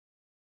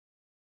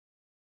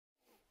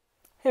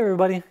Hey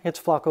everybody, it's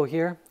Flaco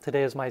here.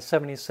 Today is my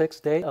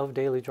 76th day of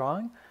daily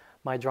drawing.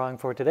 My drawing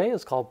for today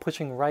is called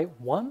Pushing Right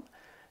 1.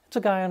 It's a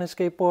guy on a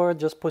skateboard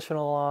just pushing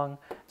along.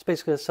 It's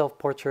basically a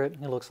self-portrait.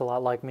 He looks a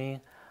lot like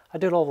me. I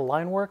did all the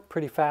line work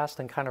pretty fast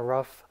and kind of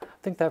rough. I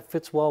think that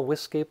fits well with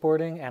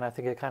skateboarding, and I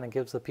think it kind of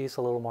gives the piece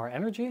a little more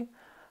energy.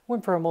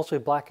 Went for a mostly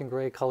black and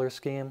gray color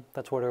scheme.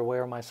 That's what I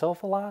wear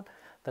myself a lot.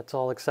 That's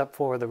all except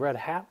for the red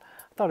hat.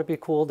 I thought it'd be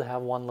cool to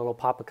have one little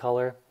pop of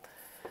color.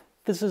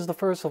 This is the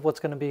first of what's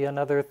going to be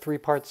another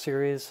 3-part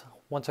series.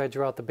 Once I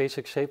draw out the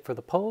basic shape for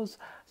the pose,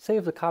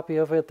 save a copy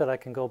of it that I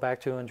can go back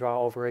to and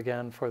draw over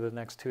again for the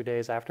next 2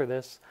 days after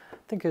this. I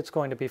think it's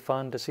going to be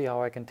fun to see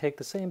how I can take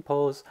the same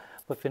pose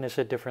but finish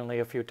it differently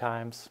a few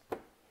times.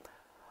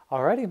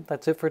 Alrighty,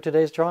 that's it for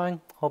today's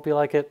drawing. Hope you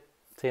like it.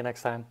 See you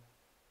next time.